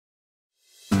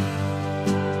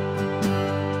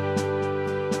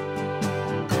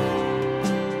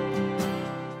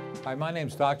Hi, my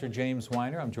name's Dr. James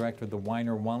Weiner. I'm director of the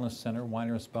Weiner Wellness Center.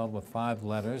 Weiner is spelled with 5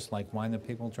 letters, like wine that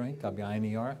people drink,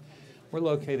 W-I-N-E-R. We're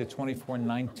located at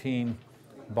 2419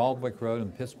 Baldwick Road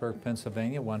in Pittsburgh,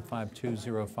 Pennsylvania,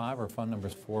 15205. Our phone number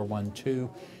is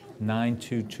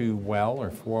 412-922-WELL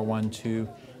or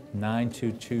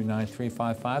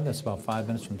 412-922-9355. That's about 5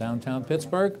 minutes from downtown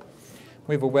Pittsburgh.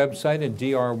 We have a website at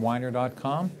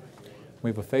drweiner.com.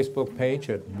 We have a Facebook page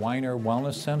at Weiner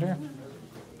Wellness Center.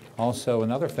 Also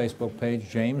another Facebook page,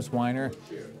 James Weiner.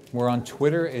 We're on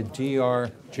Twitter at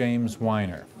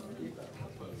drjamesweiner.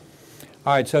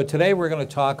 All right, so today we're going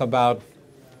to talk about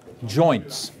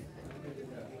joints.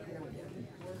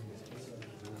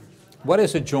 What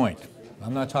is a joint?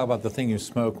 I'm not talking about the thing you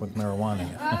smoke with marijuana.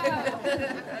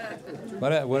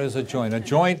 What is a joint? A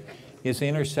joint is the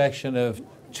intersection of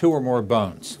 2 or more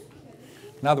bones.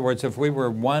 In other words, if we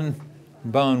were one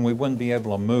bone, we wouldn't be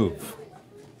able to move.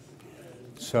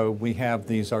 So we have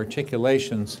these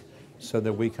articulations so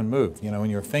that we can move. You know,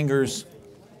 in your fingers,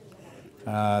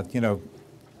 you know,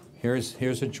 here's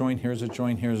a joint, here's a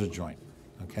joint, here's a joint,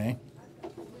 okay?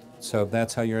 So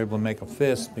that's how you're able to make a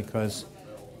fist, because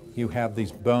you have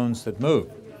these bones that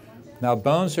move. Now,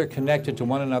 bones are connected to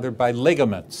one another by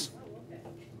ligaments.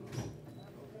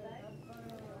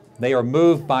 They are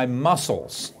moved by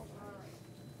muscles.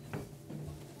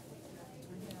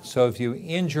 So if you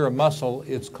injure a muscle,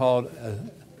 it's called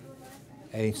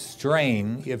a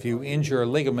strain. If you injure a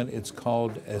ligament, it's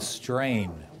called a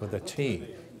strain with a T.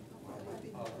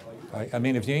 I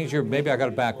mean, if you injure, maybe I got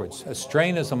it backwards. A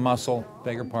strain is a muscle,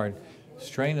 beg your pardon.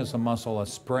 Strain is a muscle, a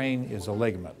sprain is a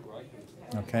ligament,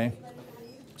 okay?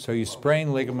 So you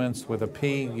sprain ligaments with a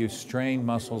P, you strain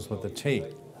muscles with a T.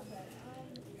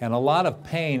 And a lot of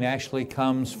pain actually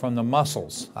comes from the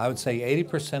muscles. I would say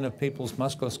 80% of people's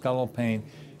musculoskeletal pain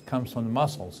comes from the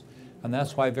muscles. And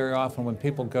that's why very often when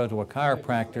people go to a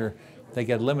chiropractor, they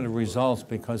get limited results,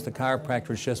 because the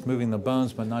chiropractor is just moving the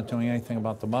bones but not doing anything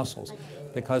about the muscles,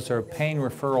 because there are pain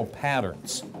referral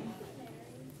patterns.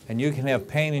 And you can have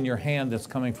pain in your hand that's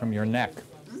coming from your neck,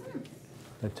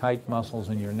 the tight muscles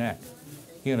in your neck.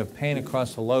 You can have pain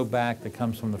across the low back that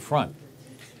comes from the front.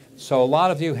 So a lot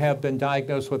of you have been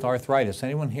diagnosed with arthritis.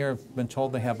 Anyone here been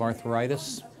told they have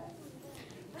arthritis?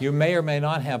 You may or may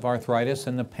not have arthritis,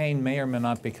 and the pain may or may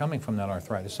not be coming from that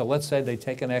arthritis. So let's say they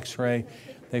take an x-ray,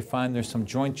 they find there's some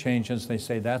joint changes, they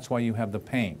say that's why you have the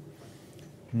pain.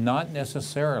 Not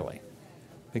necessarily,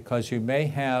 because you may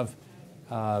have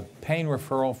pain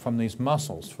referral from these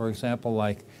muscles. For example,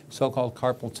 like so-called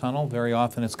carpal tunnel, very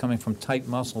often it's coming from tight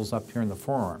muscles up here in the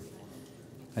forearm,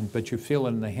 but you feel it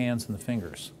in the hands and the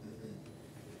fingers.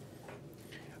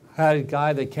 I had a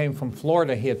guy that came from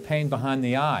Florida, he had pain behind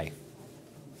the eye.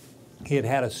 He had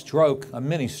had a stroke, a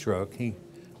mini stroke. He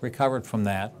recovered from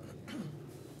that.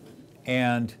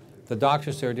 And the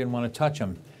doctors there didn't want to touch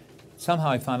him.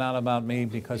 Somehow he found out about me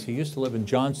because he used to live in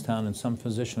Johnstown, and some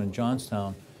physician in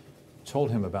Johnstown told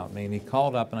him about me. And he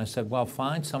called up and I said, well,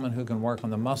 find someone who can work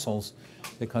on the muscles,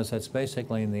 because that's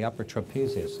basically in the upper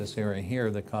trapezius, this area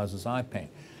here that causes eye pain.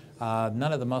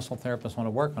 None of the muscle therapists want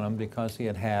to work on him because he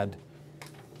had had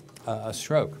a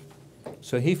stroke.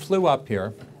 So he flew up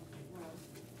here,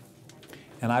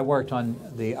 and I worked on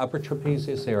the upper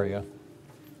trapezius area,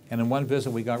 and in one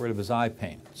visit we got rid of his eye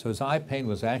pain. So his eye pain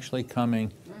was actually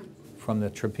coming from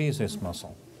the trapezius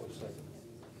muscle.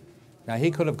 Now he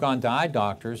could have gone to eye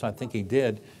doctors, I think he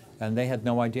did, and they had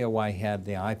no idea why he had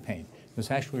the eye pain. It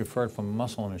was actually referred from a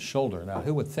muscle in his shoulder. Now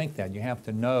who would think that? You have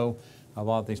to know of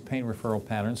all these pain referral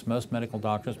patterns. Most medical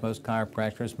doctors, most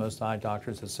chiropractors, most eye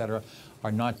doctors, etc.,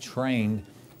 are not trained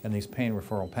in these pain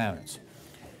referral patterns.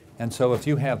 And so if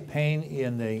you have pain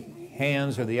in the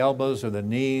hands or the elbows or the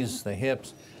knees, the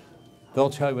hips,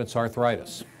 they'll tell you it's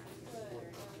arthritis.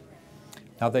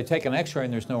 Now if they take an x-ray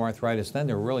and there's no arthritis, then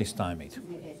they're really stymied.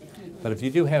 But if you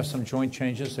do have some joint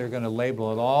changes, they're going to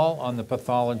label it all on the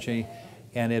pathology,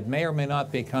 and it may or may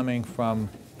not be coming from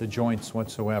the joints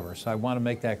whatsoever. So I want to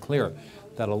make that clear,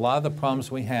 that a lot of the problems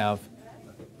we have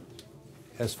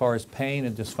as far as pain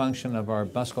and dysfunction of our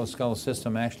musculoskeletal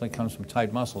system actually comes from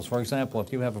tight muscles. For example,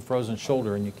 if you have a frozen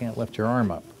shoulder and you can't lift your arm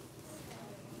up,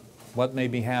 what may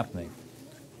be happening?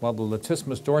 Well, the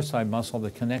latissimus dorsi muscle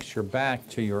that connects your back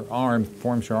to your arm,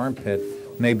 forms your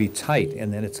armpit, may be tight,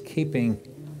 and then it's keeping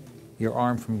your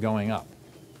arm from going up.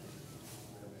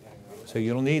 So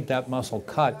you don't need that muscle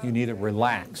cut, you need it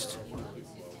relaxed.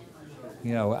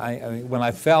 You know, when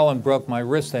I fell and broke my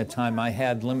wrist that time, I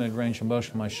had limited range of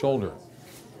motion in my shoulder,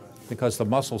 because the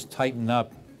muscles tighten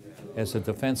up as a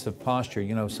defensive posture.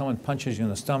 You know, if someone punches you in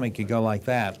the stomach, you go like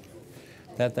that.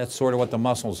 That's sort of what the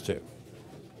muscles do.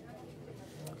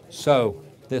 So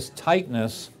this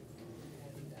tightness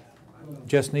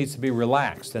Just needs to be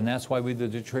relaxed, and that's why we do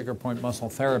the trigger point muscle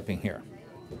therapy here.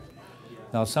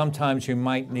 Now, sometimes you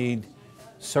might need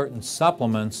certain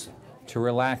supplements to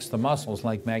relax the muscles,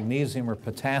 like magnesium or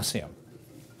potassium.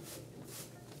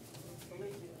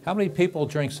 How many people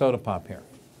drink soda pop here?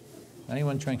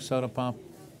 Anyone drink soda pop?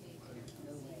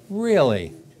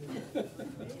 Really?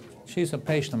 She's a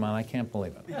patient of mine, I can't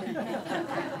believe it.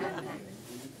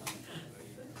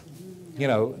 You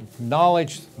know,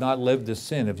 knowledge not lived is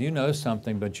sin. If you know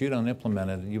something but you don't implement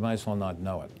it, you might as well not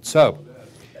know it. So,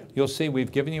 you'll see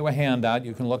we've given you a handout.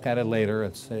 You can look at it later.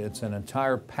 It's an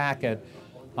entire packet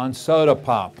on soda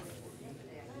pop.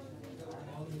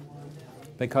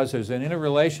 Because there's an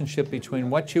interrelationship between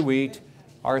what you eat,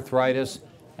 arthritis,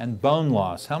 and bone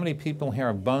loss. How many people here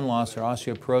have bone loss or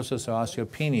osteoporosis or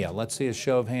osteopenia? Let's see a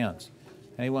show of hands.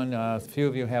 Anyone? A few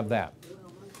of you have that.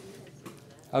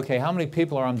 Okay, how many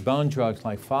people are on bone drugs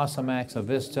like Fosamax,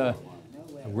 Avista,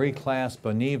 Reclass,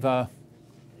 Boniva?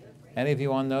 Any of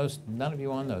you on those? None of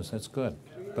you on those. That's good.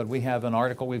 But we have an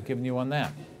article we've given you on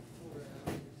that.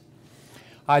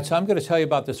 All right, so I'm going to tell you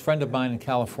about this friend of mine in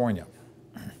California.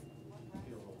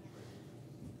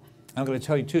 I'm going to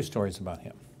tell you two stories about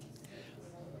him.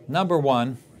 Number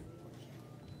one,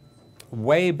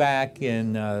 way back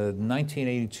in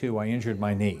 1982, I injured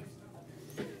my knee.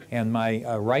 And my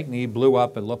right knee blew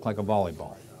up. It looked like a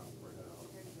volleyball.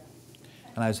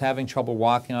 And I was having trouble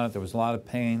walking on it. There was a lot of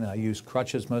pain. I used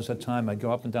crutches most of the time. I'd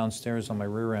go up and down stairs on my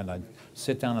rear end. I'd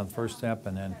sit down on the first step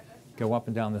and then go up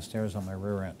and down the stairs on my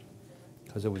rear end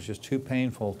because it was just too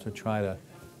painful to try to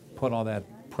put all that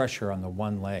pressure on the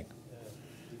one leg.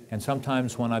 And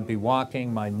sometimes when I'd be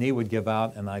walking, my knee would give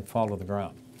out and I'd fall to the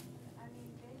ground.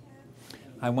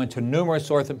 I went to numerous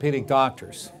orthopedic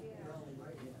doctors.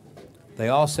 They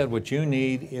all said what you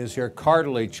need is your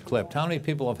cartilage clipped. How many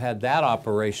people have had that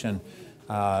operation,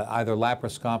 either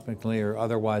laparoscopically or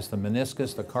otherwise, the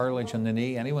meniscus, the cartilage in the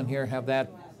knee? Anyone here have that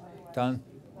done?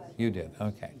 You did,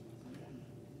 okay.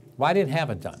 Well, I didn't have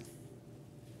it done.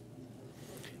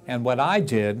 And what I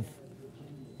did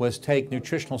was take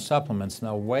nutritional supplements.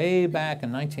 Now, way back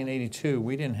in 1982,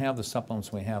 we didn't have the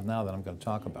supplements we have now that I'm going to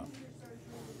talk about.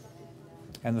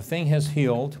 And the thing has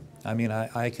healed. I mean,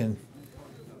 I can,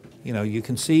 you know, you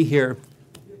can see here,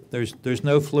 there's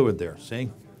no fluid there,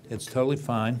 see? It's totally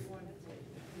fine.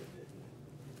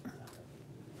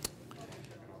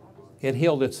 It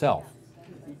healed itself.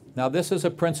 Now, this is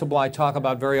a principle I talk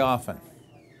about very often.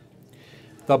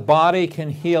 The body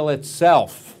can heal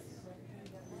itself.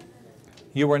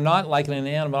 You are not like an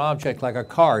inanimate object like a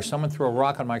car. Someone threw a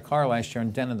rock on my car last year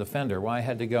and dented the fender. Well, I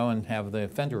had to go and have the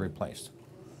fender replaced.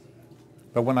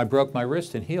 But when I broke my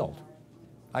wrist, it healed.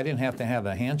 I didn't have to have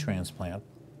a hand transplant.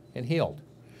 It healed.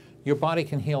 Your body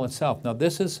can heal itself. Now,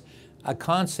 this is a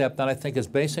concept that I think is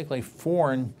basically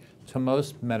foreign to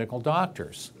most medical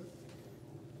doctors.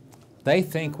 They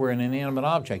think we're an inanimate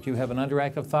object. You have an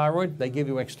underactive thyroid, they give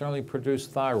you externally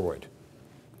produced thyroid.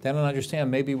 They don't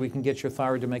understand maybe we can get your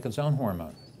thyroid to make its own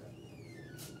hormone.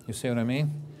 You see what I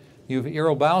mean? You have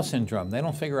irritable bowel syndrome. They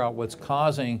don't figure out what's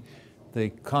causing the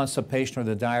constipation or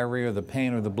the diarrhea or the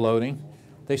pain or the bloating.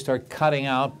 They start cutting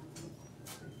out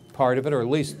part of it, or at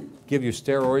least give you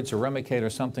steroids or Remicade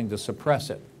or something to suppress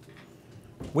it.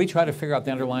 We try to figure out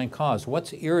the underlying cause.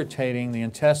 What's irritating the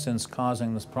intestines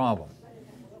causing this problem?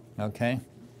 Okay?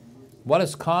 What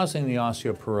is causing the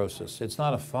osteoporosis? It's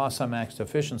not a Fosamax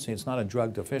deficiency. It's not a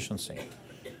drug deficiency.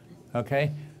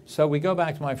 Okay? So we go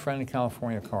back to my friend in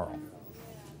California, Carl.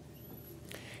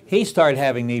 He started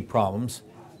having knee problems,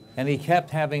 and he kept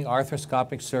having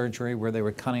arthroscopic surgery where they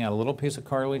were cutting out a little piece of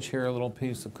cartilage here, a little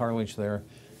piece of cartilage there,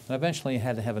 and eventually he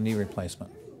had to have a knee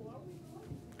replacement.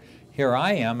 Here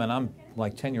I am, and I'm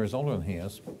like 10 years older than he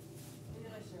is,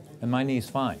 and my knee's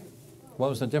fine. What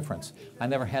was the difference? I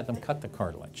never had them cut the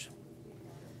cartilage.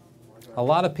 A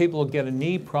lot of people get a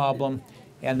knee problem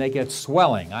and they get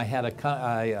swelling. I had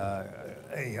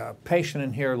a patient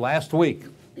in here last week.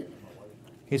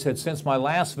 He said, since my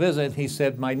last visit, he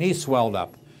said, my knee swelled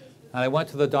up. And I went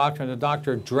to the doctor, and the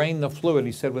doctor drained the fluid.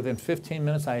 He said within 15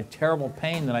 minutes I had terrible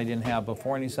pain that I didn't have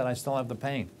before, and he said I still have the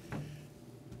pain.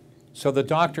 So the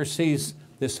doctor sees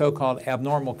this so-called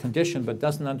abnormal condition but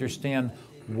doesn't understand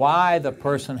why the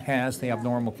person has the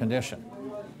abnormal condition.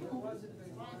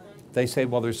 They say,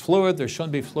 well, there's fluid, there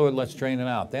shouldn't be fluid, let's drain it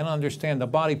out. They don't understand the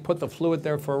body put the fluid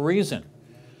there for a reason,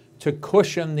 to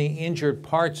cushion the injured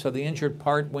part so the injured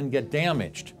part wouldn't get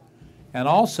damaged. And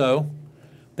also,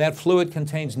 that fluid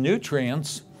contains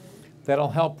nutrients that'll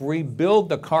help rebuild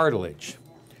the cartilage.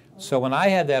 So when I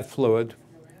had that fluid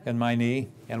in my knee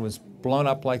and was blown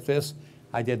up like this,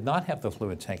 I did not have the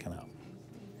fluid taken out.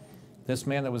 This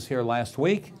man that was here last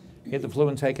week He had the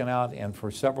fluid taken out, and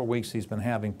for several weeks he's been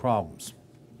having problems.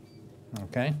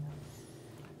 Okay?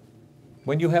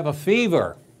 When you have a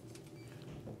fever,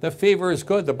 the fever is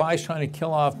good. The body's trying to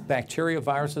kill off bacteria,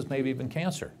 viruses, maybe even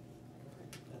cancer.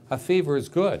 A fever is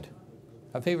good.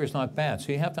 A fever is not bad.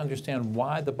 So you have to understand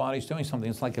why the body's doing something.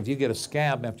 It's like if you get a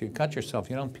scab after you cut yourself,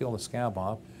 you don't peel the scab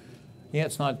off. Yeah,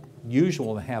 it's not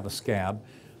usual to have a scab,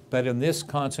 but in this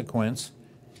consequence,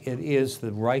 it is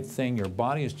the right thing. Your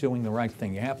body is doing the right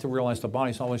thing. You have to realize the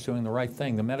body's always doing the right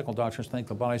thing. The medical doctors think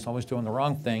the body's always doing the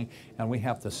wrong thing, and we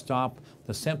have to stop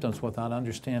the symptoms without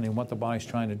understanding what the body's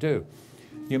trying to do.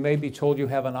 You may be told you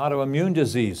have an autoimmune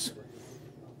disease,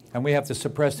 and we have to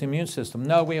suppress the immune system.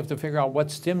 No, we have to figure out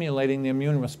what's stimulating the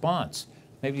immune response.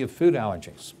 Maybe you have food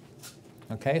allergies.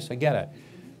 Okay, so get it.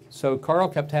 So Carl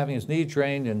kept having his knee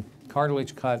drained and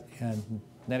cartilage cut, and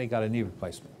then he got a knee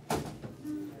replacement.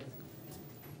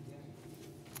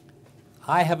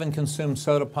 I haven't consumed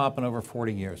soda pop in over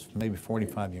 40 years, maybe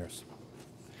 45 years.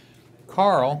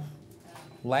 Carl,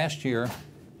 last year,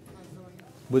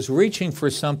 was reaching for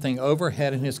something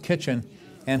overhead in his kitchen,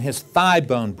 and his thigh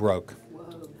bone broke.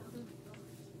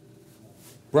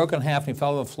 Broke in half, and he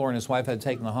fell to the floor, and his wife had to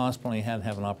take him to the hospital, and he had to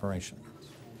have an operation.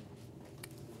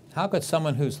 How could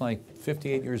someone who's like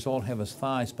 58 years old have his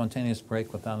thigh spontaneous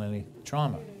break without any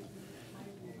trauma?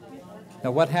 Now,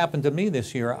 what happened to me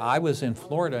this year, I was in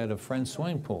Florida at a friend's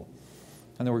swimming pool.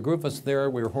 And there were a group of us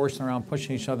there. We were horsing around,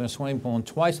 pushing each other in the swimming pool. And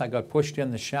twice I got pushed in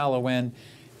the shallow end,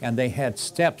 and they had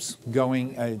steps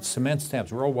going, cement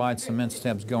steps, real wide cement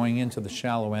steps going into the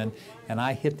shallow end. And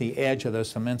I hit the edge of those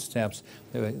cement steps.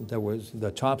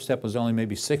 The top step was only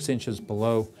maybe 6 inches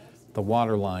below the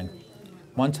water line.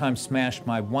 One time smashed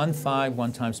my one thigh,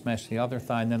 one time smashed the other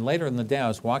thigh, and then later in the day I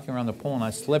was walking around the pool and I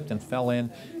slipped and fell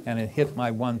in, and it hit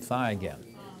my one thigh again.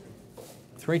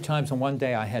 3 times in one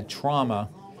day I had trauma,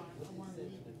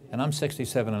 and I'm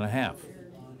 67 and a half.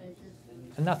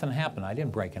 And nothing happened. I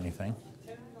didn't break anything.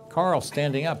 Carl,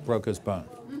 standing up, broke his bone.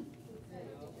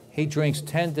 He drinks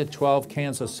 10 to 12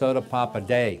 cans of soda pop a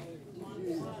day.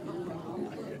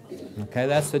 Okay,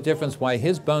 that's the difference why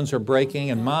his bones are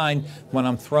breaking and mine, when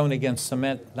I'm thrown against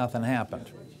cement, nothing happened.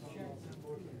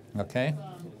 Okay?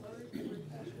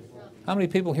 How many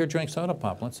people here drink soda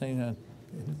pop? Let's say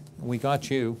we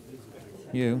got you.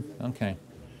 You, okay.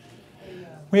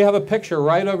 We have a picture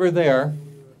right over there.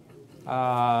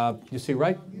 You see,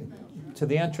 right to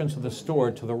the entrance of the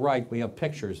store, to the right, we have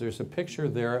pictures. There's a picture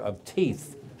there of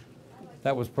teeth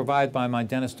that was provided by my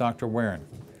dentist, Dr. Warren.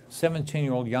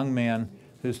 17-year-old young man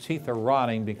whose teeth are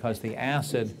rotting because the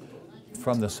acid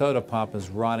from the soda pop is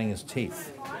rotting his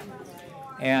teeth.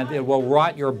 And it will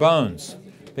rot your bones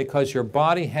because your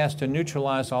body has to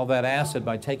neutralize all that acid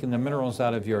by taking the minerals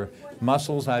out of your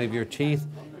muscles, out of your teeth,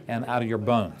 and out of your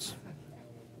bones.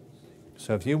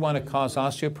 So if you want to cause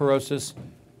osteoporosis,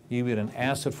 you eat an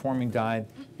acid-forming diet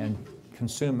and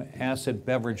consume acid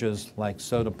beverages like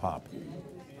soda pop.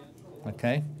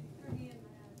 Okay?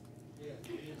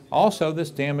 Also, this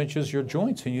damages your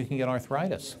joints and you can get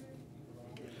arthritis.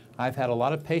 I've had a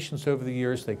lot of patients over the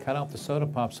years, they cut out the soda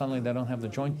pop, suddenly they don't have the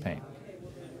joint pain.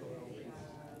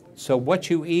 So what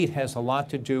you eat has a lot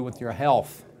to do with your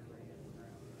health.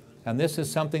 And this is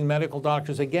something medical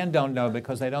doctors, again, don't know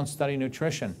because they don't study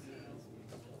nutrition.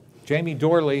 Jamie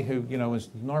Dorley, who is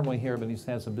normally here, but he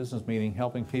has a business meeting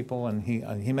helping people, and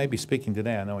he may be speaking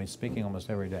today. I know he's speaking almost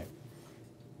every day.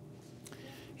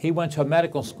 He went to a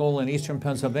medical school in eastern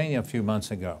Pennsylvania a few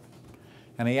months ago,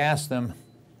 and he asked them,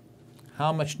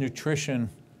 how much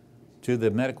nutrition do the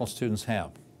medical students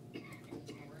have?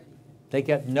 They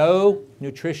get no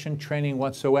nutrition training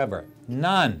whatsoever,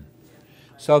 none.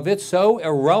 So if it's so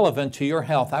irrelevant to your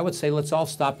health, I would say let's all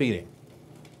stop eating.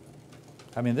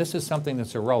 I mean, this is something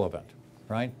that's irrelevant,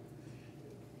 right?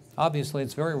 Obviously,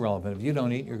 it's very relevant. If you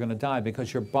don't eat, you're going to die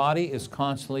because your body is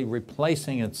constantly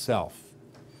replacing itself.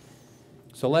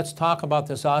 So let's talk about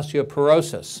this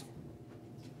osteoporosis.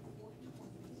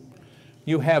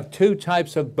 You have 2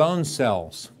 types of bone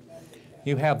cells.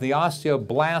 You have the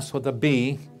osteoblasts with a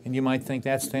B, and you might think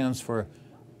that stands for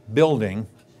building.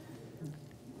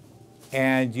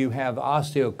 And you have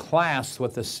osteoclasts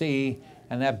with a C,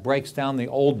 and that breaks down the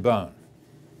old bone.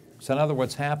 So in other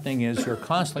words, what's happening is you're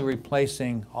constantly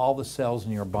replacing all the cells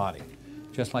in your body.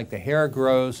 Just like the hair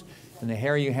grows, and the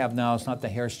hair you have now is not the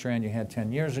hair strand you had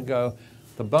 10 years ago.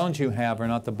 The bones you have are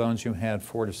not the bones you had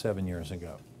 4 to 7 years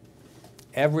ago.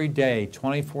 Every day,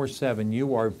 24/7,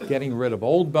 you are getting rid of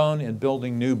old bone and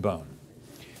building new bone.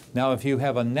 Now, if you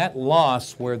have a net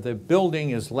loss where the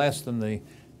building is less than the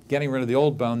getting rid of the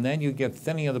old bone, then you get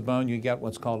thinning of the bone, you get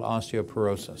what's called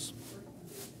osteoporosis.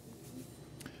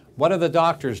 What do the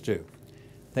doctors do?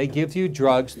 They give you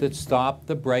drugs that stop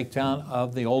the breakdown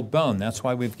of the old bone. That's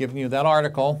why we've given you that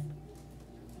article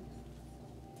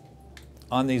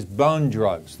on these bone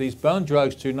drugs. These bone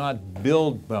drugs do not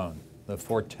build bone. The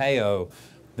Forteo,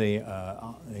 the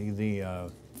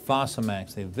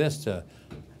Fosamax, the Vista,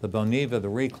 the Boniva, the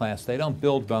Reclass, they don't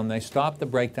build bone. They stop the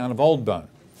breakdown of old bone.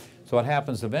 So what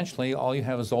happens eventually, all you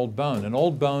have is old bone. And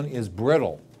old bone is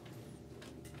brittle.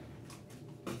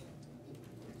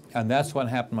 And that's what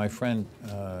happened to my friend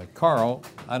Carl.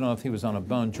 I don't know if he was on a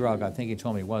bone drug. I think he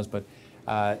told me he was, but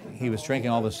he was drinking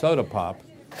all the soda pop.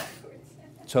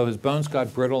 So his bones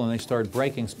got brittle and they started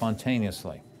breaking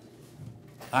spontaneously.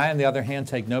 I, on the other hand,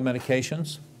 take no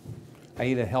medications. I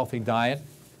eat a healthy diet.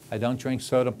 I don't drink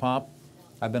soda pop.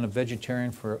 I've been a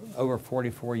vegetarian for over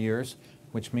 44 years,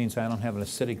 which means I don't have an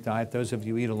acidic diet. Those of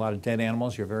you who eat a lot of dead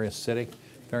animals, you're very acidic,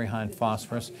 very high in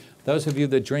phosphorus. Those of you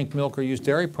that drink milk or use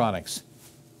dairy products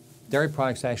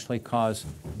actually cause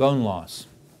bone loss.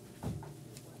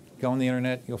 Go on the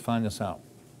internet, you'll find this out.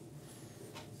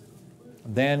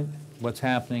 Then what's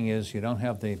happening is you don't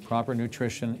have the proper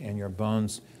nutrition and your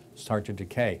bones start to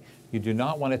decay. You do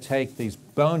not want to take these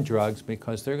bone drugs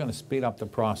because they're going to speed up the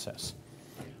process.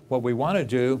 What we want to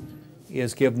do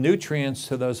is give nutrients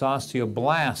to those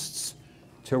osteoblasts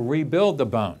to rebuild the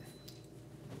bone.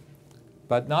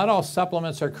 But not all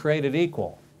supplements are created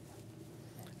equal.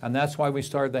 And that's why we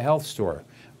started the health store.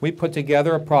 We put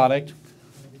together a product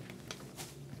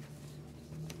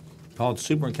called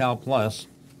SuperCal Plus.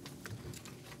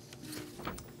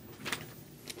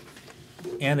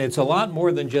 And it's a lot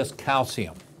more than just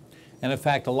calcium. And in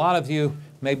fact, a lot of you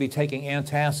may be taking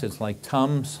antacids like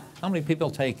Tums. How many people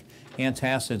take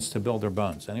antacids to build their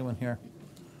bones? Anyone here?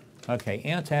 Okay,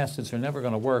 antacids are never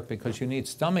going to work because you need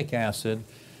stomach acid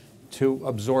to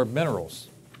absorb minerals.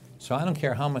 So I don't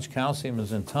care how much calcium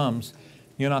is in Tums,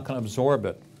 you're not going to absorb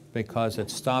it because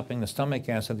it's stopping the stomach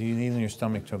acid that you need in your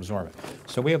stomach to absorb it.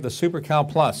 So we have the SuperCal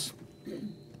Plus.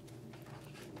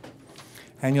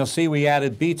 And you'll see we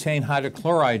added betaine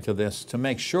hydrochloride to this to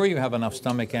make sure you have enough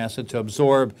stomach acid to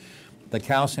absorb the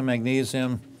calcium,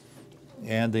 magnesium,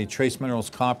 and the trace minerals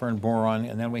copper and boron.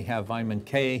 And then we have vitamin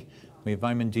K, we have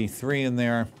vitamin D3 in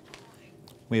there.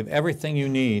 We have everything you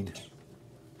need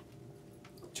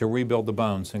to rebuild the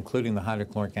bones, including the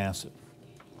hydrochloric acid.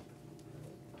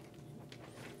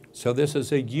 So this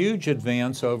is a huge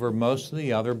advance over most of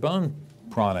the other bone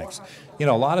products. You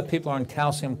know, a lot of people are on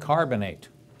calcium carbonate.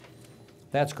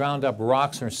 That's ground up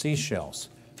rocks or seashells.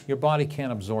 Your body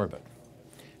can't absorb it.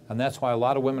 And that's why a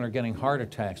lot of women are getting heart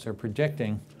attacks. They're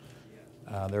predicting,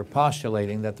 they're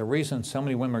postulating that the reason so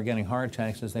many women are getting heart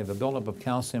attacks is they have a buildup of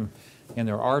calcium in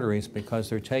their arteries because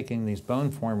they're taking these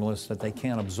bone formulas that they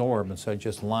can't absorb, and so it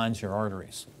just lines your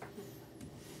arteries.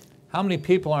 How many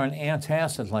people are on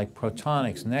antacids like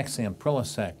Protonix, Nexium,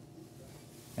 Prilosec?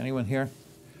 Anyone here?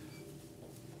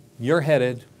 You're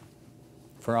headed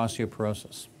for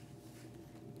osteoporosis.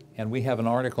 And we have an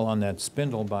article on that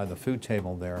spindle by the food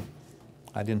table there.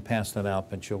 I didn't pass that out,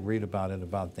 but you'll read about it,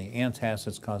 about the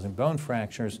antacids causing bone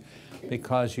fractures.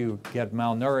 Because you get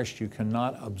malnourished, you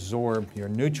cannot absorb your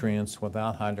nutrients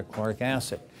without hydrochloric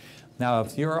acid. Now,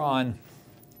 if you're on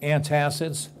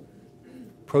antacids,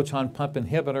 proton pump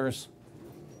inhibitors,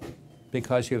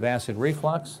 because you have acid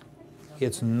reflux,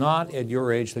 it's not at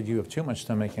your age that you have too much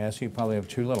stomach acid, you probably have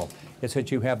too little. It's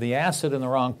that you have the acid in the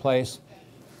wrong place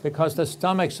because the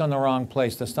stomach's in the wrong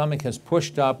place. The stomach has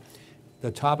pushed up,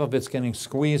 the top of it's getting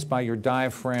squeezed by your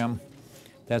diaphragm.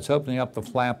 That's opening up the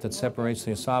flap that separates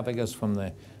the esophagus from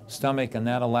the stomach, and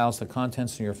that allows the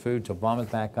contents of your food to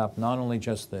vomit back up, not only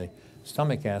just the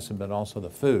stomach acid, but also the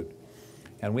food.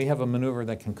 And we have a maneuver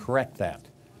that can correct that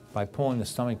by pulling the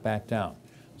stomach back down.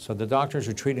 So the doctors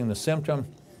are treating the symptom.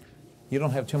 You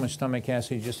don't have too much stomach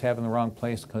acid, you just have it in the wrong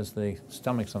place because the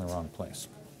stomach's in the wrong place.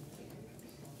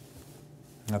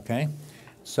 Okay?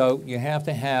 So you have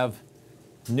to have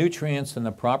nutrients in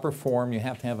the proper form. You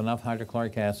have to have enough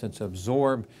hydrochloric acid to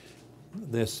absorb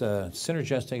this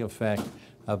synergistic effect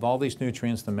of all these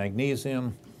nutrients, the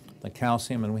magnesium, the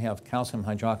calcium, and we have calcium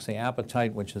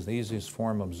hydroxyapatite, which is the easiest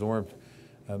form of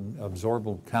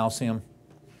absorbable calcium,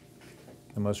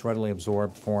 the most readily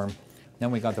absorbed form. Then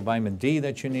we got the vitamin D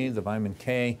that you need, the vitamin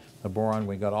K, the boron.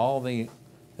 We got all the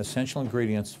essential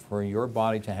ingredients for your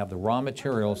body to have the raw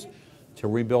materials to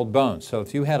rebuild bones. So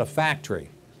if you had a factory,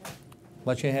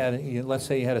 let's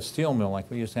say you had a steel mill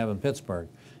like we used to have in Pittsburgh,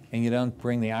 and you don't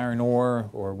bring the iron ore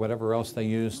or whatever else they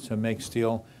use to make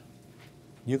steel,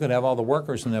 you could have all the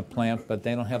workers in that plant, but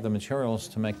they don't have the materials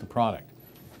to make the product.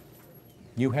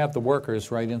 You have the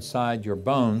workers right inside your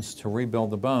bones to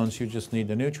rebuild the bones. You just need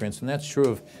the nutrients, and that's true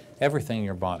of everything in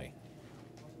your body.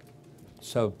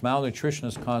 So malnutrition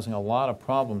is causing a lot of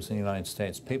problems in the United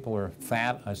States. People are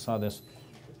fat. I saw this,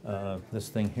 this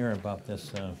thing here about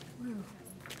this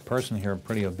person here,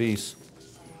 pretty obese.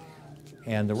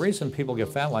 And the reason people get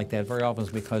fat like that very often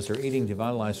is because they're eating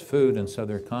devitalized food, and so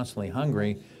they're constantly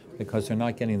hungry because they're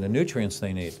not getting the nutrients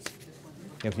they need.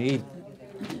 If you eat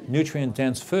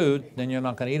nutrient-dense food, then you're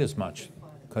not going to eat as much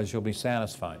because you'll be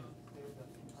satisfied.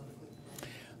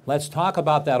 Let's talk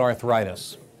about that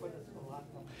arthritis.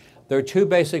 There are two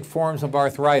basic forms of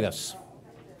arthritis.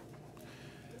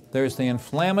 There's the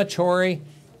inflammatory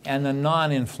and the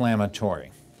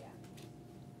non-inflammatory.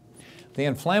 The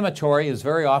inflammatory is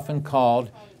very often called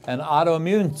an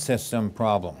autoimmune system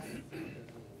problem.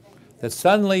 That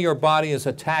suddenly your body is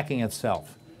attacking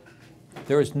itself.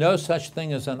 There is no such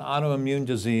thing as an autoimmune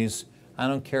disease. I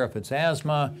don't care if it's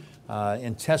asthma,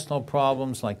 intestinal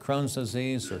problems like Crohn's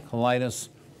disease or colitis.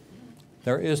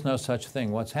 There is no such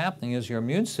thing. What's happening is your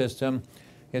immune system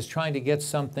is trying to get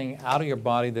something out of your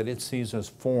body that it sees as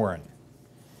foreign.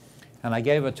 And I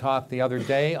gave a talk the other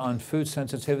day on food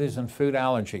sensitivities and food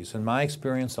allergies. In my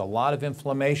experience, a lot of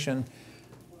inflammation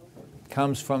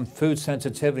comes from food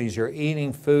sensitivities. You're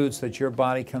eating foods that your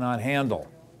body cannot handle.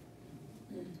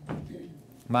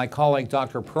 My colleague,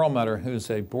 Dr. Perlmutter, who's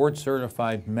a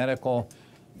board-certified medical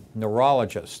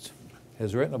neurologist,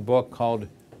 has written a book called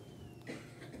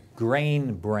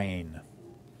Grain Brain.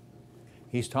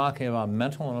 He's talking about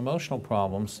mental and emotional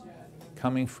problems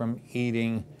coming from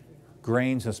eating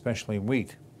grains, especially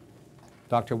wheat.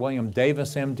 Dr. William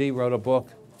Davis, MD, wrote a book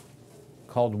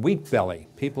called Wheat Belly,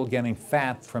 people getting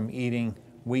fat from eating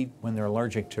wheat when they're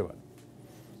allergic to it.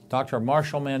 Dr.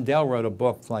 Marshall Mandel wrote a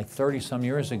book like 30-some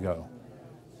years ago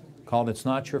called It's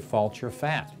Not Your Fault, You're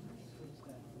Fat.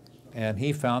 And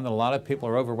he found that a lot of people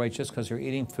are overweight just because they're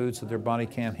eating foods that their body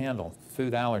can't handle,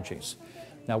 food allergies.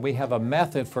 Now, we have a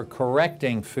method for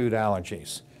correcting food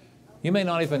allergies. You may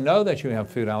not even know that you have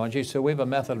food allergies, so we have a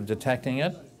method of detecting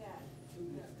it.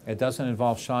 It doesn't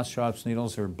involve shots, drops,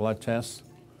 needles, or blood tests.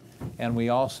 And we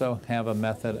also have a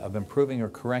method of improving or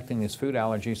correcting these food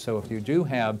allergies. So if you do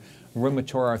have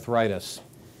rheumatoid arthritis,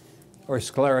 or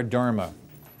scleroderma,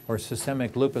 or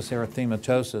systemic lupus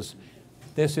erythematosus,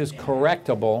 this is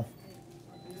correctable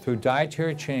through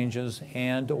dietary changes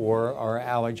and or our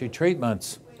allergy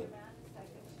treatments.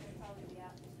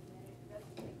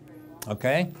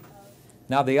 Okay?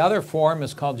 Now the other form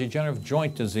is called degenerative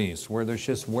joint disease, where there's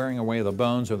just wearing away the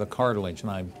bones or the cartilage, and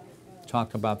I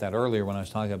talked about that earlier when I was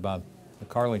talking about the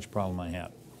cartilage problem I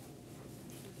had.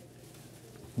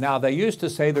 Now they used to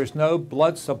say there's no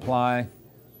blood supply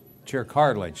to your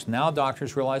cartilage. Now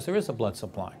doctors realize there is a blood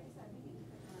supply.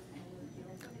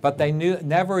 But they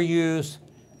never use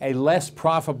a less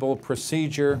profitable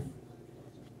procedure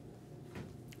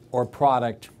or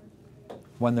product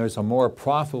when there's a more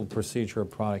profitable procedure or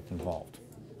product involved.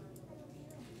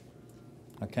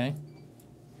 Okay?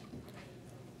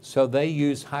 So they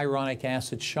use hyaluronic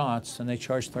acid shots and they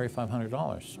charge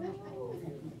 $3,500.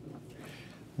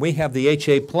 We have the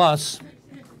HA Plus.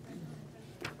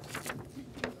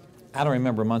 I don't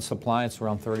remember a month's supply, it's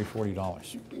around $30,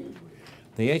 $40.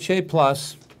 The HA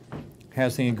Plus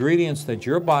has the ingredients that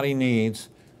your body needs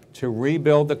to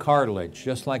rebuild the cartilage,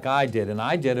 just like I did. And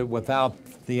I did it without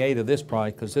the aid of this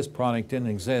product because this product didn't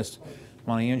exist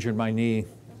when I injured my knee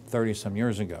 30-some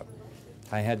years ago.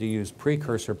 I had to use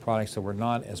precursor products that were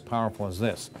not as powerful as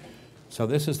this. So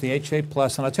this is the HA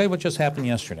Plus, and I'll tell you what just happened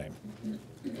yesterday.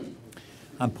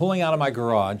 I'm pulling out of my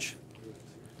garage,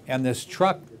 and this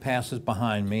truck passes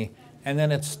behind me, and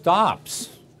then it stops.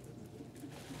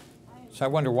 So I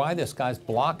wonder why this guy's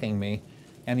blocking me,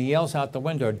 and he yells out the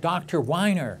window, "Dr.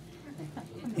 Weiner."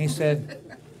 He said,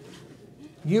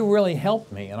 "You really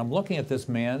helped me." And I'm looking at this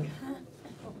man.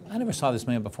 I never saw this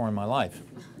man before in my life.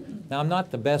 Now, I'm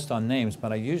not the best on names,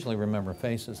 but I usually remember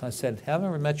faces. I said, "Have I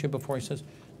ever met you before?" He says,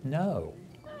 "No."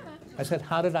 I said,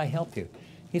 "How did I help you?"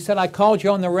 He said, "I called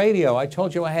you on the radio. I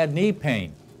told you I had knee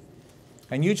pain.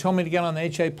 And you told me to get on the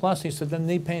HA Plus." He said, "The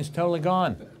knee pain's totally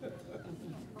gone."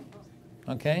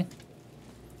 Okay?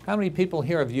 How many people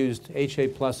here have used HA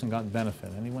Plus and gotten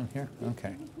benefit? Anyone here?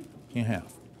 Okay. You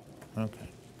have. Okay.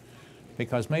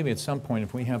 Because maybe at some point,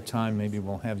 if we have time, maybe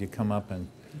we'll have you come up and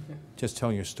just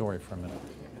tell your story for a minute.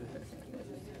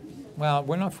 Well,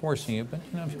 we're not forcing you, but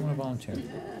you know, if you want to volunteer.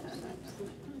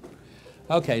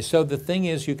 Okay, so the thing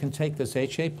is you can take this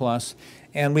HA Plus,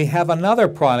 and we have another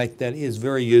product that is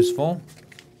very useful.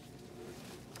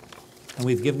 And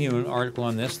we've given you an article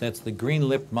on this. That's the green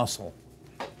lip mussel.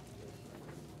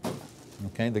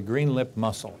 Okay, the green lip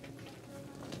mussel.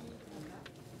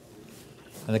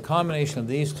 And the combination of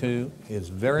these two is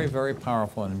very, very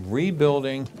powerful in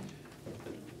rebuilding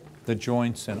the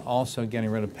joints and also getting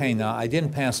rid of pain. Now, I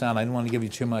didn't pass out. I didn't want to give you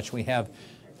too much. We have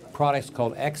products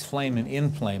called X-Flame and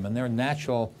Inflame, and they're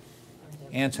natural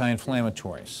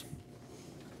anti-inflammatories.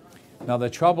 Now,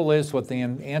 the trouble is with the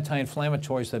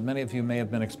anti-inflammatories that many of you may have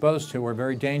been exposed to are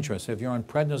very dangerous. If you're on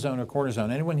prednisone or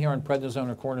cortisone, anyone here on prednisone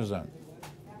or cortisone?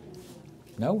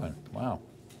 No one? Wow.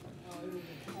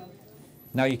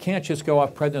 Now, you can't just go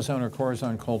off prednisone or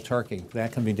cortisone cold turkey.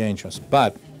 That can be dangerous.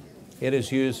 But it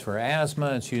is used for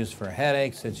asthma, it's used for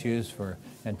headaches, it's used for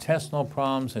intestinal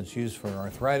problems, it's used for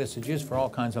arthritis, it's used for all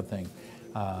kinds of things.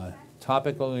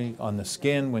 Topically on the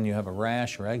skin when you have a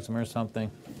rash or eczema or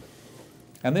something.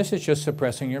 And this is just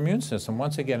suppressing your immune system.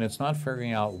 Once again, it's not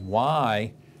figuring out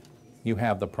why you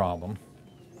have the problem.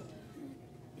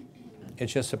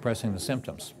 It's just suppressing the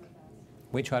symptoms.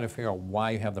 We try to figure out why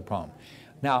you have the problem.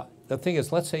 Now, the thing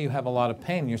is, let's say you have a lot of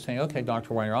pain, and you're saying, okay,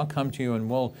 Dr. Weiner, I'll come to you and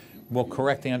we'll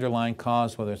correct the underlying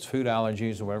cause, whether it's food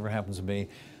allergies or whatever it happens to be,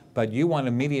 but you want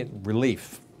immediate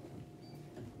relief.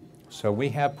 So we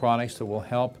have products that will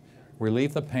help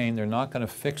relieve the pain. They're not going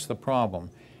to fix the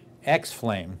problem.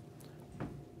 X-Flame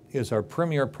is our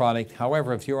premier product.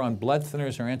 However, if you're on blood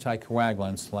thinners or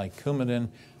anticoagulants like Coumadin,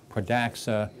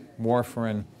 Pradaxa,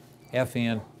 warfarin,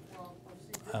 Effient,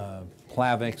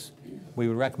 Plavix, we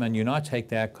would recommend you not take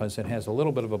that because it has a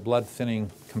little bit of a blood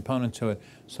thinning component to it.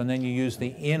 So then you use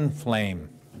the Inflame.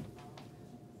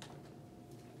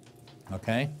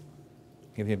 Okay?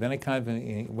 If you have any kind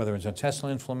of, whether it's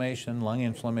intestinal inflammation, lung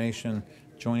inflammation,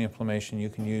 joint inflammation, you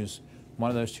can use one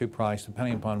of those two products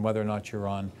depending upon whether or not you're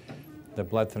on the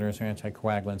blood thinners or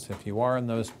anticoagulants. If you are on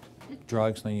those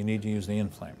drugs, then you need to use the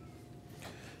Inflame.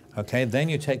 Okay, then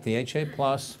you take the HA+.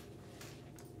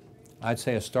 I'd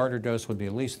say a starter dose would be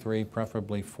at least 3,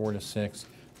 preferably 4 to 6.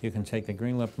 You can take the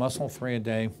Green Lip Muscle 3 a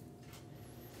day.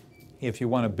 If you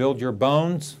want to build your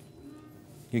bones,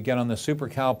 you get on the Super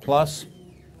Cal Plus.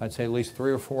 I'd say at least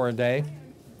 3 or 4 a day.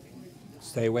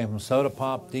 Stay away from soda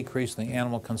pop, decrease the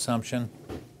animal consumption.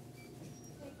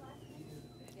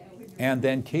 And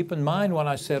then keep in mind what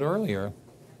I said earlier,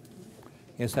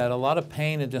 is that a lot of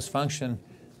pain and dysfunction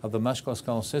of the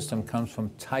musculoskeletal system comes from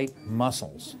tight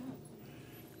muscles.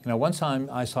 You know, one time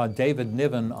I saw David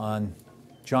Niven on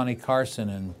Johnny Carson,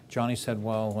 and Johnny said,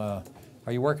 well,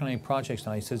 are you working on any projects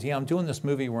now? He says, yeah, I'm doing this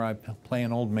movie where I play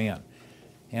an old man.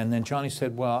 And then Johnny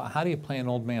said, well, how do you play an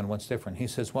old man? What's different? He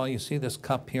says, well, you see this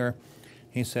cup here?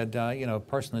 He said, you know, a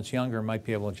person that's younger might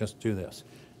be able to just do this.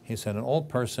 He said, an old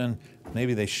person,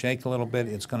 maybe they shake a little bit.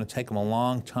 It's going to take them a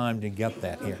long time to get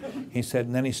that here. He said,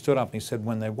 and then he stood up. He said,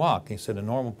 when they walk, he said, a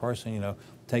normal person, you know,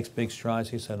 takes big strides.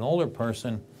 He said, an older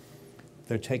person,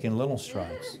 they're taking little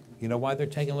strides. You know why they're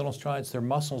taking little strides? Their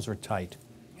muscles are tight.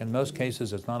 In most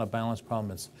cases, it's not a balance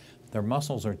problem. It's their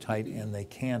muscles are tight and they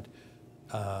can't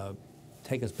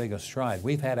take as big a stride.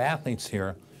 We've had athletes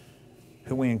here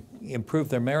who we improved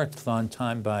their marathon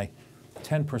time by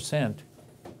 10%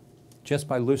 just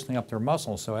by loosening up their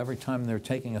muscles. So every time they're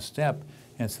taking a step,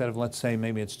 instead of, let's say,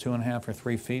 maybe it's 2.5 or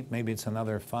 3 feet, maybe it's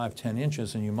another 5, 10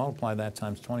 inches, and you multiply that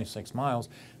times 26 miles,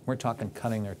 we're talking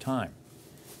cutting their time.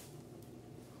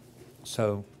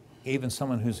 So even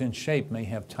someone who's in shape may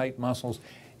have tight muscles.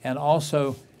 And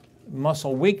also,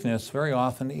 muscle weakness very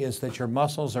often is that your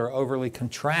muscles are overly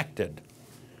contracted.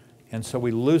 And so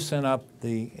we loosen up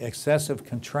the excessive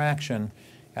contraction,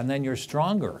 and then you're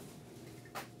stronger.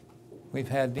 We've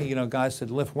had, you know, guys that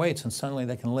lift weights, and suddenly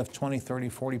they can lift 20, 30,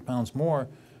 40 pounds more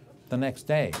the next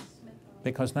day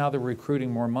because now they're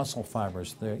recruiting more muscle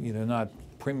fibers. They're, you know, not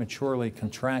prematurely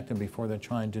contracted before they're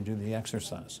trying to do the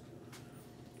exercise.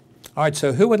 All right,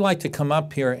 so who would like to come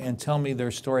up here and tell me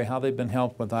their story, how they've been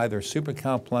helped with either Super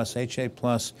Cal Plus, HA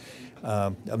Plus,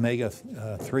 Omega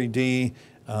 3D,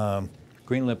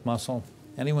 Green Lip Muscle?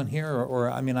 Anyone here?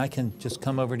 Or, I mean, I can just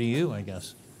come over to you, I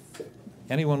guess.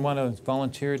 Anyone want to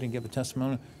volunteer to give a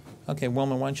testimony? Okay,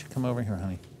 Wilma, why don't you come over here,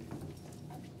 honey?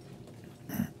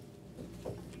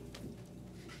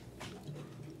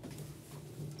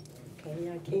 Okay,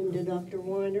 I came to Dr.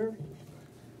 Weiner.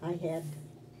 I had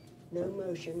no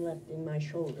motion left in my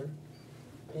shoulder.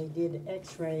 They did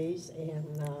x-rays and...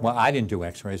 well, I didn't do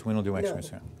x-rays. We don't do x-rays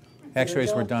here.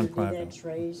 X-rays were done privately. Did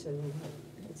x-rays and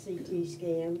a CT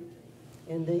scan,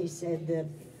 and they said that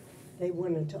they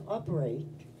wanted to operate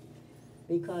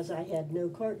because I had no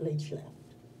cartilage left.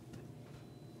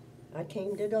 I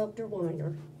came to Dr.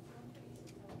 Weiner.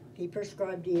 He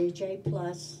prescribed DHA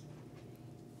Plus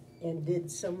and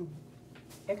did some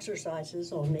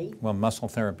exercises on me. Well, muscle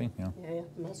therapy, yeah. Yeah,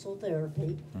 muscle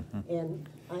therapy. And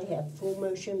I have full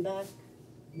motion back,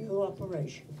 no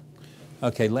operation.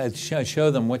 Okay, let's show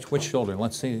them which shoulder.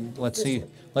 Let's see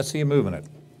you moving it.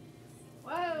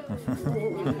 Whoa!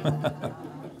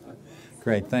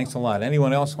 Great, thanks a lot.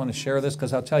 Anyone else want to share this?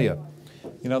 Because I'll tell you,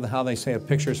 you know how they say a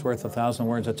picture's worth 1,000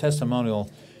 words? A testimonial,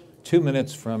 2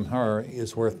 minutes from her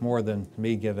is worth more than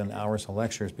me giving hours of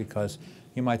lectures, because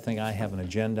you might think I have an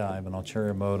agenda, I have an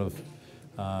ulterior motive.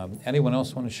 Anyone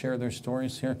else want to share their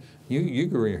stories here? You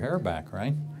grew your hair back,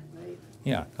 right?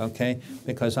 Yeah, okay,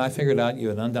 because I figured out you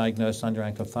had undiagnosed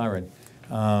underactive thyroid.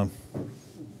 I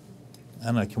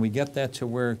don't know, can we get that to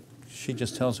where she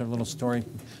just tells her little story?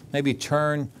 Maybe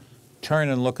turn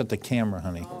and look at the camera,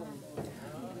 honey.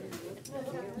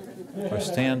 Or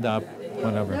stand up,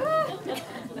 whatever.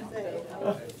 I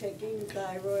was taking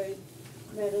thyroid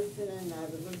medicine and I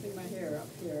was losing my hair up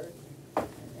here.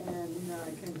 And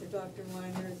I came to Dr.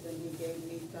 Weiner's and he gave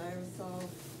me Thiosol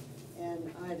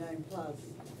and Iodine Plus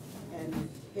and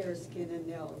hair, skin, and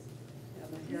nails.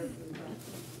 And my hair grew back.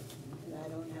 And I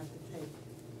don't have to take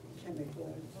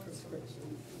chemical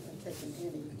prescriptions. I'm taking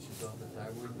any. She's on the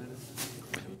thyroid medicine?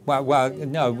 Well,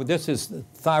 no, this is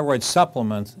thyroid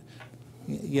supplements.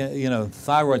 You know,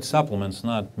 thyroid supplements,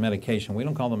 not medication. We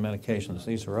don't call them medications.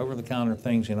 These are over-the-counter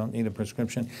things. You don't need a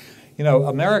prescription. You know,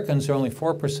 Americans are only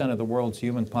 4% of the world's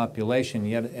human population,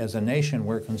 yet as a nation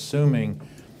we're consuming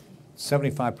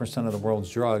 75% of the world's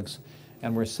drugs,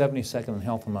 and we're 72nd in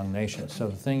health among nations. So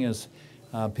the thing is,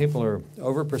 people are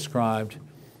overprescribed.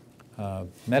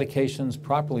 Medications,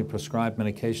 properly prescribed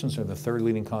medications, are the third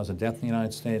leading cause of death in the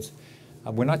United States.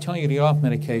 We're not telling you to get off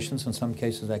medications. In some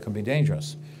cases that can be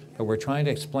dangerous. But we're trying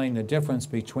to explain the difference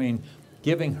between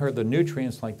giving her the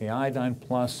nutrients like the Iodine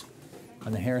Plus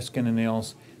and the hair, skin, and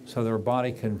nails so that her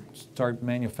body can start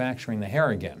manufacturing the hair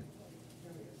again.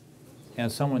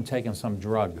 And someone taking some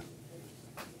drug.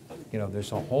 You know,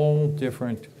 there's a whole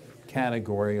different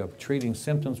category of treating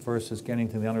symptoms versus getting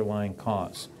to the underlying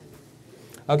cause.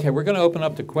 Okay, we're going to open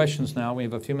up to questions now. We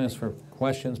have a few minutes for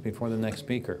questions before the next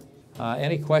speaker.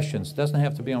 Any questions? Doesn't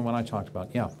have to be on what I talked about.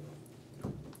 Yeah.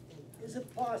 Is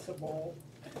it possible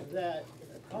that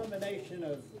a combination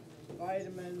of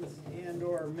vitamins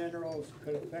and/or minerals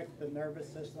could affect the nervous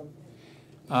system?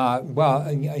 Well,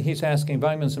 he's asking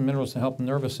vitamins and minerals to help the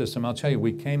nervous system. I'll tell you,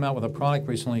 we came out with a product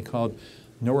recently called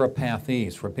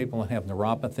Neuropathies for people that have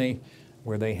neuropathy,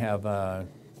 where they have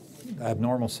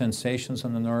abnormal sensations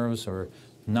in the nerves or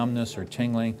numbness or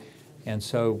tingling. And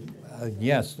so,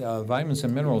 yes, vitamins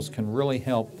and minerals can really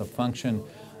help the function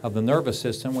of the nervous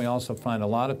system. We also find a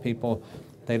lot of people,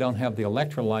 they don't have the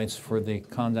electrolytes for the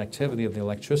conductivity of the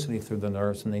electricity through the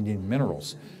nerves, and they need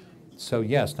minerals. So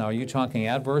yes, now are you talking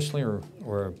adversely or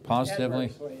positively?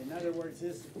 Adversely. In other words,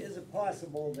 is it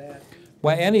possible that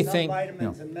Well, anything, some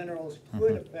vitamins and minerals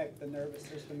could affect the nervous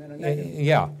system in a negative way?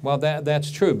 yeah, well that's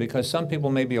true, because some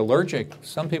people may be allergic.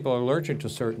 Some people are allergic to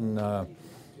certain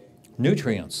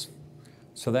nutrients.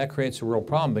 So that creates a real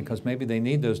problem, because maybe they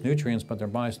need those nutrients, but their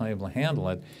body's not able to handle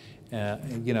it.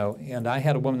 You know, and I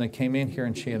had a woman that came in here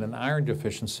and she had an iron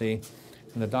deficiency,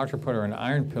 and the doctor put her on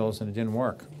iron pills and it didn't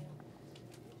work.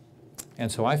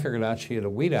 And so I figured out she had a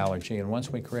wheat allergy, and once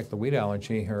we correct the wheat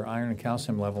allergy, her iron and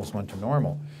calcium levels went to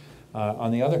normal.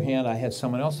 On the other hand, I had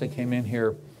someone else that came in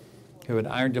here who had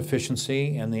iron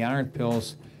deficiency, and the iron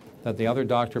pills that the other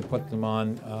doctor put them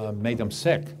on made them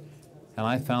sick. And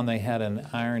I found they had an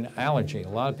iron allergy. A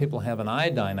lot of people have an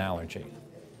iodine allergy.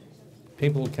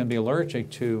 People can be allergic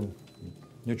to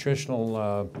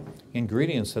nutritional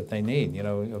ingredients that they need, you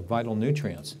know, vital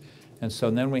nutrients. And so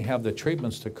then we have the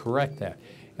treatments to correct that.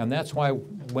 And that's why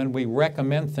when we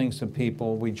recommend things to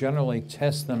people, we generally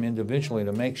test them individually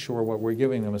to make sure what we're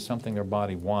giving them is something their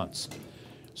body wants.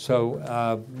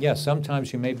 So, yes,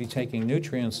 sometimes you may be taking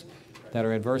nutrients that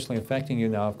are adversely affecting you.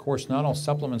 Now, of course, not all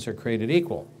supplements are created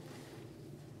equal.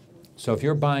 So if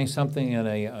you're buying something in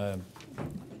a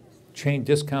chain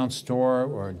discount store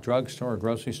or a drug store or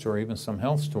grocery store, even some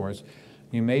health stores,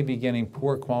 you may be getting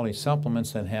poor quality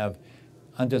supplements that have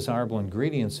undesirable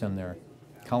ingredients in there,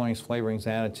 colorings, flavorings,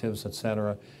 additives,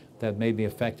 etc., that may be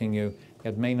affecting you.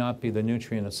 It may not be the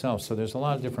nutrient itself. So there's a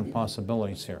lot of different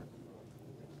possibilities here.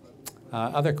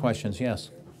 Other questions? Yes?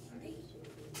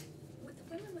 With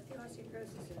the women with the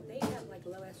osteoporosis, they have like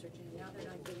low estrogen. Now they're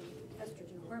not getting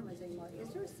estrogen hormones anymore. Is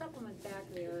there a supplement back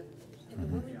there in the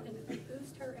woman can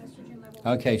boost her estrogen level?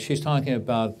 Okay, she's talking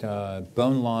about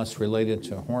bone loss related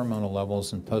to hormonal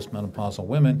levels in postmenopausal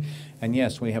women. And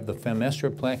yes, we have the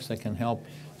Femestroplex that can help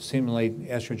stimulate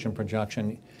estrogen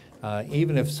production.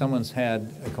 Even if someone's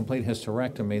had a complete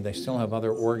hysterectomy, they still have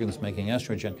other organs making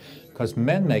estrogen, because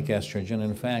men make estrogen.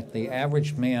 In fact, the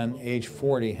average man age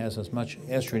 40 has as much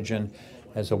estrogen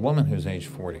as a woman who's age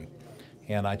 40.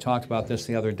 And I talked about this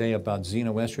the other day about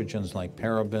xenoestrogens like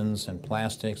parabens and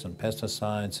plastics and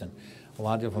pesticides and a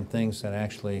lot of different things that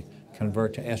actually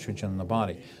convert to estrogen in the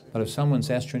body. But if someone's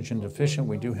estrogen deficient,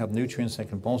 we do have nutrients that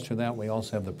can bolster that. We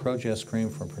also have the Progest cream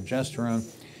for progesterone.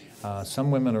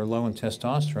 Some women are low in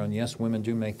testosterone. Yes, women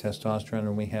do make testosterone,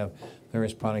 and we have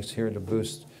various products here to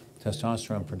boost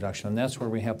testosterone production. And that's where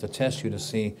we have to test you to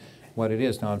see what it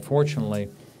is. Now, unfortunately,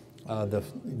 the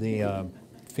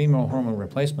female hormone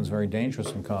replacement is very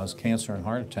dangerous and cause cancer and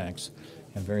heart attacks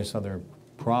and various other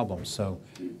problems. So,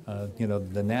 you know,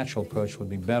 the natural approach would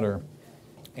be better.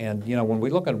 And, you know, when we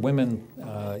look at women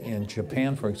in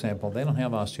Japan, for example, they don't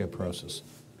have osteoporosis,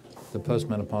 the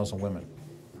postmenopausal women,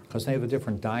 because they have a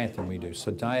different diet than we do.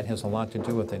 So diet has a lot to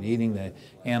do with it. Eating the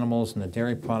animals and the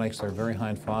dairy products that are very high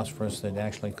in phosphorus that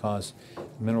actually cause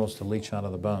minerals to leach out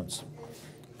of the bones.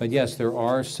 But yes, there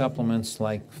are supplements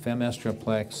like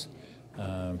Femestroplex,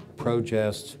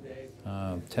 Progest,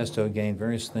 Testogain,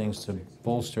 various things to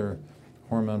bolster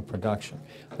hormone production.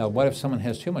 Now, what if someone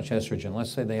has too much estrogen?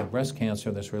 Let's say they have breast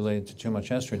cancer that's related to too much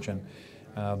estrogen.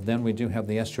 Then we do have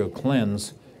the Estro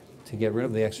Cleanse to get rid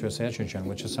of the excess estrogen,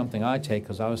 which is something I take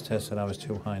because I was tested I was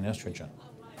too high in estrogen.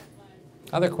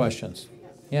 Other questions?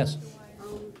 Yes?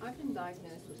 I've been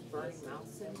diagnosed with burning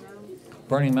mouth syndrome.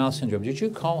 Burning mouth syndrome. Did you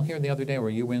call here the other day? Were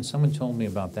you in? Someone told me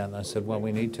about that, and I said, well,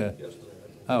 we need to...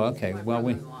 Oh, okay. Well,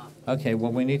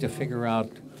 we need to figure out...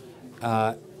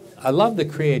 I love the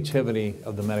creativity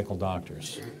of the medical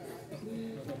doctors.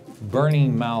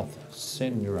 Burning mouth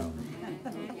syndrome.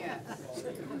 Yes.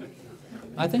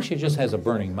 I think she just has a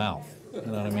burning mouth. You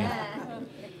know what I mean?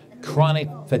 Chronic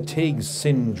fatigue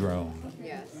syndrome.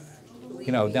 Yes.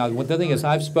 You know, now the thing is,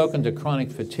 I've spoken to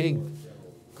chronic fatigue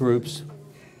groups,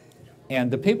 and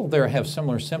the people there have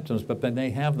similar symptoms, but then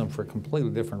they have them for completely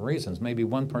different reasons. Maybe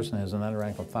one person has an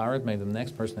underactive thyroid, maybe the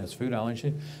next person has food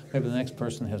allergy, maybe the next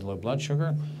person has low blood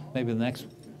sugar, maybe the next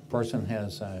person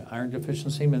has iron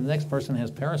deficiency, maybe the next person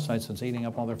has parasites that's eating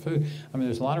up all their food. I mean,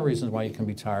 there's a lot of reasons why you can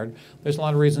be tired. There's a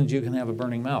lot of reasons you can have a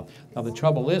burning mouth. Now, the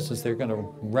trouble is they're going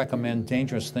to recommend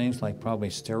dangerous things like probably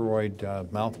steroid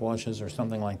mouthwashes or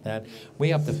something like that. We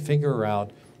have to figure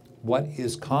out what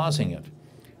is causing it.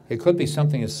 It could be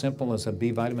something as simple as a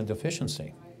B vitamin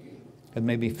deficiency. It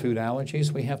may be food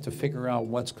allergies. We have to figure out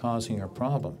what's causing her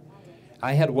problem.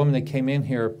 I had a woman that came in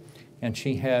here and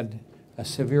she had a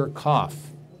severe cough.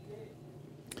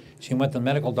 She went to the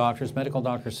medical doctors. Medical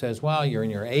doctor says, well, you're in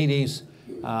your 80s.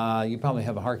 You probably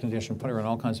have a heart condition. Put her on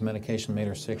all kinds of medication, made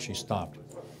her sick. She stopped.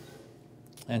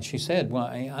 And she said, well,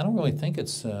 I don't really think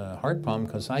it's a heart problem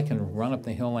because I can run up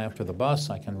the hill after the bus.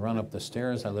 I can run up the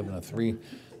stairs. I live in a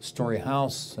 3-story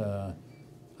house.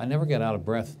 I never get out of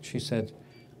breath. She said,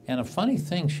 and a funny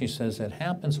thing, she says, it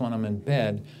happens when I'm in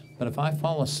bed, but if I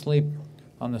fall asleep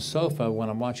on the sofa when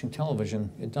I'm watching television,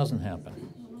 it doesn't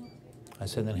happen. I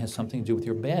said, then it has something to do with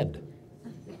your bed.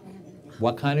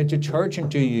 What kind of detergent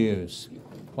do you use?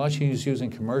 Well, she was using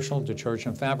commercial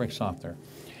detergent fabric softener.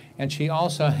 And she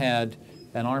also had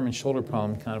an arm and shoulder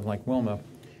problem, kind of like Wilma,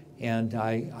 and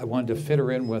I wanted to fit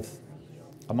her in with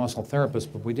a muscle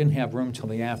therapist, but we didn't have room till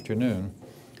the afternoon.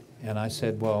 And I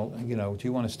said, well, you know, do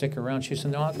you want to stick around? She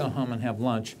said, no, I'll go home and have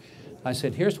lunch. I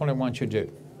said, here's what I want you to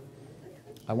do.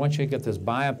 I want you to get this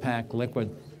BioPack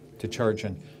liquid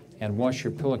detergent and wash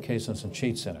your pillowcases and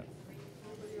sheets in it.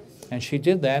 And she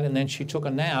did that, and then she took a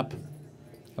nap, and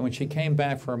when she came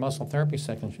back for a muscle therapy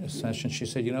session, she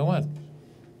said, you know what?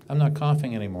 I'm not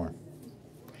coughing anymore.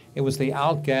 It was the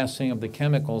outgassing of the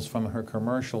chemicals from her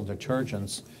commercial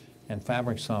detergents and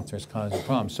fabric softeners causing the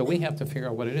problem. So we have to figure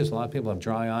out what it is. A lot of people have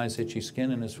dry eyes, itchy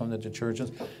skin, and it's from the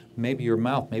detergents. Maybe your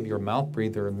mouth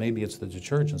breather, and maybe it's the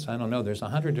detergents. I don't know. There's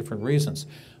 100 different reasons.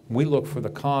 We look for the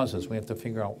causes. We have to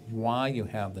figure out why you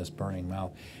have this burning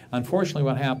mouth. Unfortunately,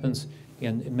 what happens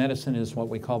in medicine is what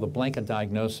we call the blanket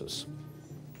diagnosis.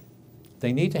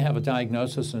 They need to have a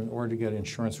diagnosis in order to get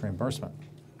insurance reimbursement.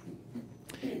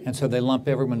 And so they lump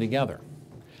everyone together.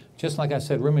 Just like I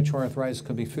said, rheumatoid arthritis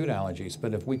could be food allergies,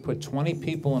 but if we put 20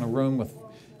 people in a room with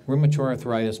rheumatoid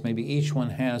arthritis, maybe each one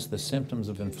has the symptoms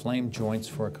of inflamed joints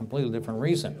for a completely different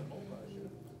reason.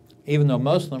 Even though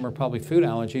most of them are probably food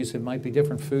allergies, it might be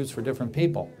different foods for different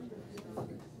people.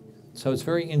 So it's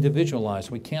very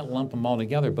individualized. We can't lump them all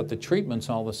together, but the treatment's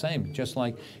all the same. Just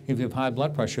like if you have high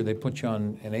blood pressure, they put you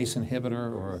on an ACE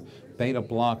inhibitor or a beta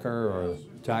blocker or a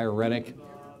diuretic,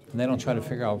 and they don't try to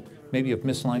figure out, maybe you have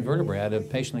misaligned vertebrae. I had a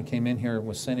patient that came in here,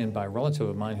 was sent in by a relative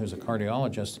of mine who's a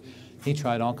cardiologist. He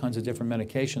tried all kinds of different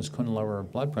medications, couldn't lower her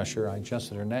blood pressure. I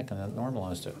adjusted her neck and that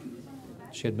normalized it.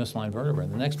 She had misaligned vertebrae.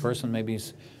 The next person maybe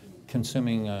is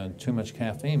consuming too much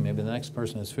caffeine. Maybe the next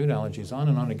person has food allergies, on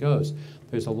and on it goes.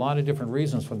 There's a lot of different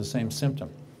reasons for the same symptom.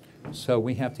 So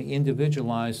we have to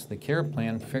individualize the care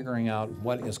plan, figuring out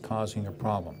what is causing your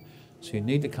problem. So you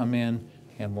need to come in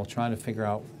and we'll try to figure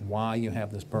out why you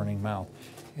have this burning mouth.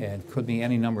 And it could be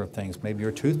any number of things. Maybe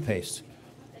your toothpaste.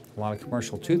 A lot of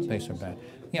commercial toothpaste are bad.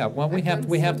 Yeah, well, we have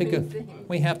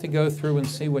to go through and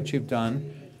see what you've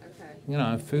done. Okay. You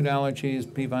know, food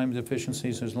allergies, B vitamin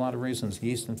deficiencies, there's a lot of reasons,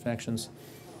 yeast infections.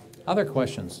 Other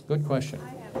questions? Good question.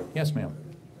 Yes, ma'am.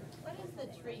 What is the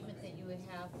treatment that you would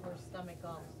have for stomach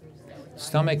ulcers?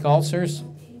 Stomach ulcers?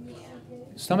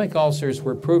 Stomach ulcers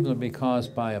were proven to be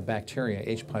caused by a bacteria,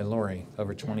 H. pylori,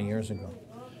 over 20 years ago.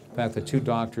 In fact, the two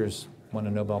doctors won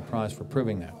a Nobel Prize for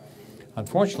proving that.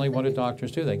 Unfortunately, what do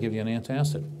doctors do? They give you an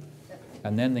antacid.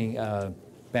 And then the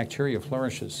bacteria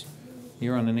flourishes.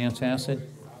 You're on an antacid,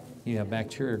 you have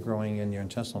bacteria growing in your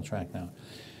intestinal tract now.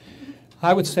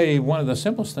 I would say one of the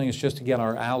simplest things is just to get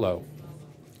our aloe.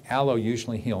 Aloe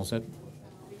usually heals it.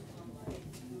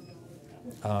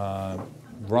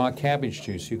 Raw cabbage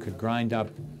juice. You could grind up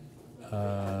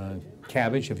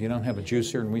cabbage. If you don't have a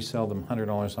juicer, and we sell them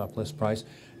 $100 off list price,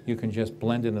 you can just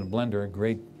blend it in a blender,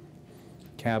 grate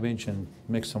cabbage and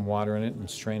mix some water in it and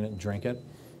strain it and drink it.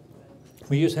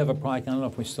 We used to have a product, I don't know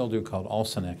if we still do, called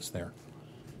Ulcinex there.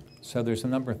 So there's a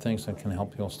number of things that can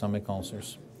help heal stomach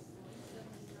ulcers.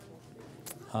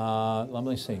 Let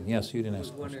me see. Yes, you didn't I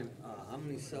ask was a question. wondering, how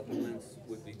many supplements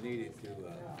would be needed to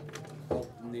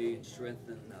help the knee and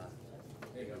strengthen,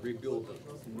 rebuild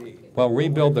the knee? Well,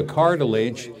 rebuild the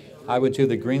cartilage. I would do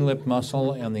the green lip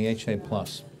muscle and the HA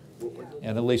plus,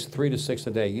 and at least 3 to 6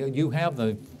 a day. You have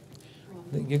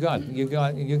you got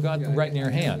right in your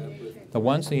hand. The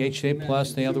one's the HA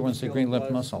plus, the other one's the green lip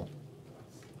muscle.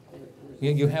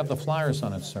 You have the flyers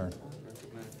on it, sir.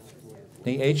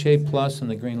 The HA plus and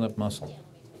the green lip muscle.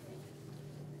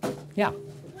 Yeah.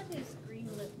 What is green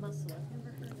lip muscle? I've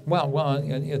never heard of it. Well,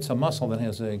 it's a muscle that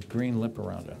has a green lip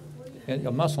around it.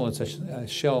 A mussel, it's a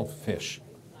shellfish.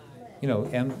 You know,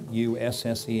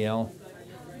 mussel,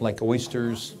 like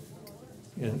oysters.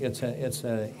 It's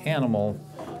an animal,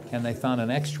 and they found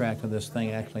an extract of this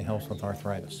thing actually helps with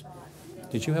arthritis.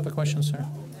 Did you have a question, sir?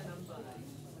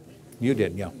 You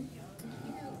did, yeah.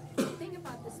 The thing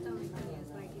about the stomach is,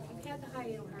 like, if you had the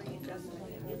hiatal hernia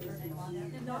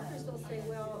adjustment, then doctors will say,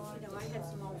 well, you know, I had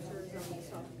some ulcers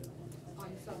on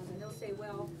the stomach, and they'll say,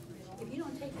 well, if you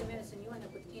don't take the medicine, you end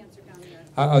up with cancer down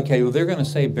there. Okay, well, they're going to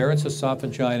say Barrett's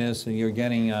esophagitis, and you're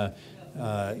getting,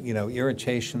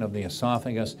 irritation of the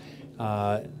esophagus.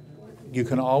 You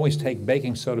can always take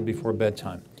baking soda before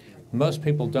bedtime. Most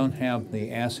people don't have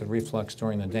the acid reflux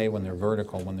during the day when they're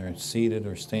vertical, when they're seated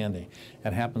or standing.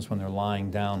 It happens when they're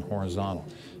lying down horizontal.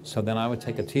 So then I would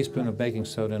take a teaspoon of baking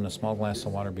soda and a small glass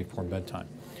of water before bedtime,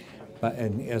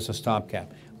 as a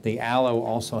stopgap. The aloe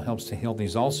also helps to heal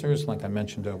these ulcers, like I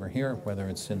mentioned over here, whether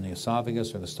it's in the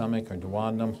esophagus or the stomach or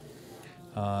duodenum.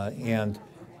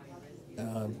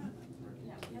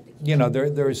 You know,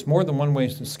 there's more than one way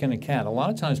to skin a cat. A lot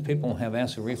of times people have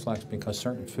acid reflux because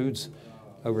certain foods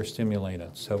overstimulate it.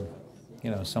 So,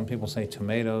 you know, some people say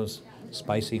tomatoes,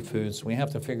 spicy foods. We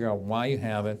have to figure out why you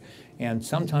have it. And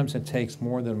sometimes it takes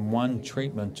more than one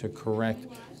treatment to correct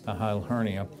the hiatal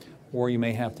hernia, or you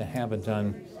may have to have it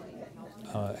done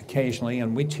occasionally.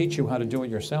 And we teach you how to do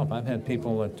it yourself. I've had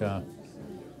people that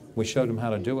we showed them how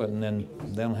to do it, and then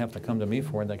they don't have to come to me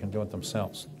for it. They can do it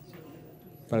themselves.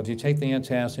 But if you take the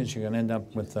antacids, you're going to end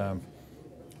up with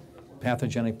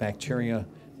pathogenic bacteria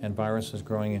and viruses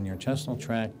growing in your intestinal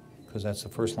tract, because that's the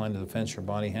first line of defense your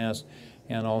body has,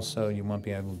 and also you won't be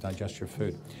able to digest your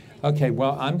food. Okay,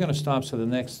 well, I'm going to stop, so the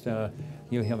next,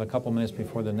 you have a couple minutes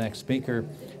before the next speaker.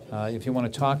 If you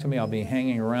want to talk to me, I'll be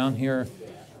hanging around here,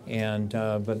 and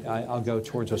but I'll go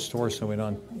towards a store so we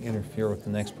don't interfere with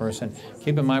the next person.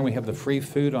 Keep in mind we have the free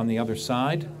food on the other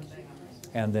side,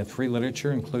 and the free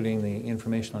literature, including the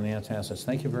information on the antacids.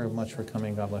 Thank you very much for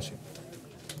coming. God bless you.